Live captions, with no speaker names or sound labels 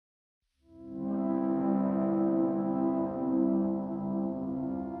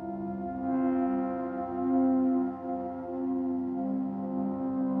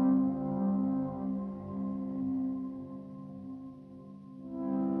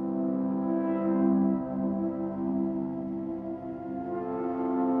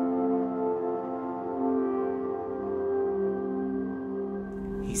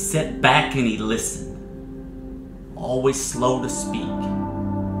sat back and he listened, always slow to speak.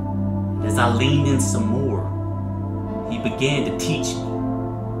 And as I leaned in some more, he began to teach me.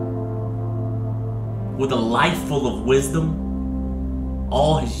 With a life full of wisdom,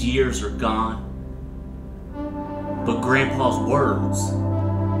 all his years are gone. But Grandpa's words,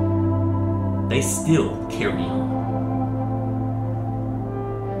 they still carry on.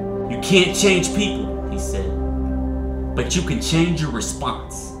 You can't change people, he said, but you can change your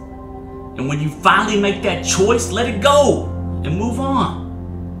response. And when you finally make that choice, let it go and move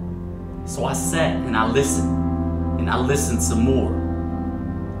on. So I sat and I listened some more.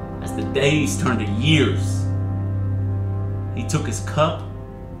 As the days turned to years, he took his cup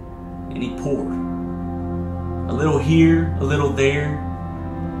and he poured. A little here, a little there,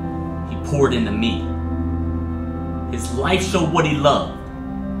 he poured into me. His life showed what he loved,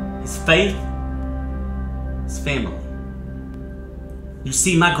 his faith, his family. You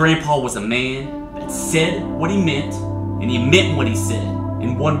see, my grandpa was a man that said what he meant, and he meant what he said.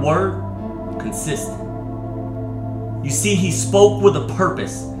 In one word, consistent. You see, he spoke with a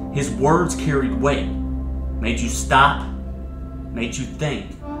purpose. His words carried weight, made you stop, made you think,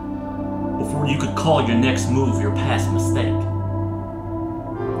 before you could call your next move your past mistake.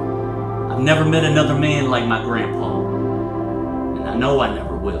 I've never met another man like my grandpa, and I know I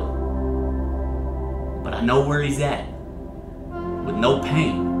never will. But I know where he's at, with no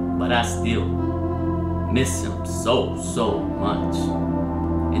pain, but I still miss him so much.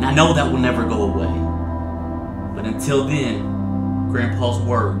 And I know that will never go away. But until then, Grandpa's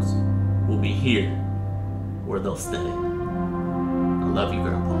words will be here where they'll stay. I love you,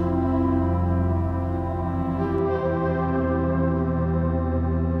 Grandpa.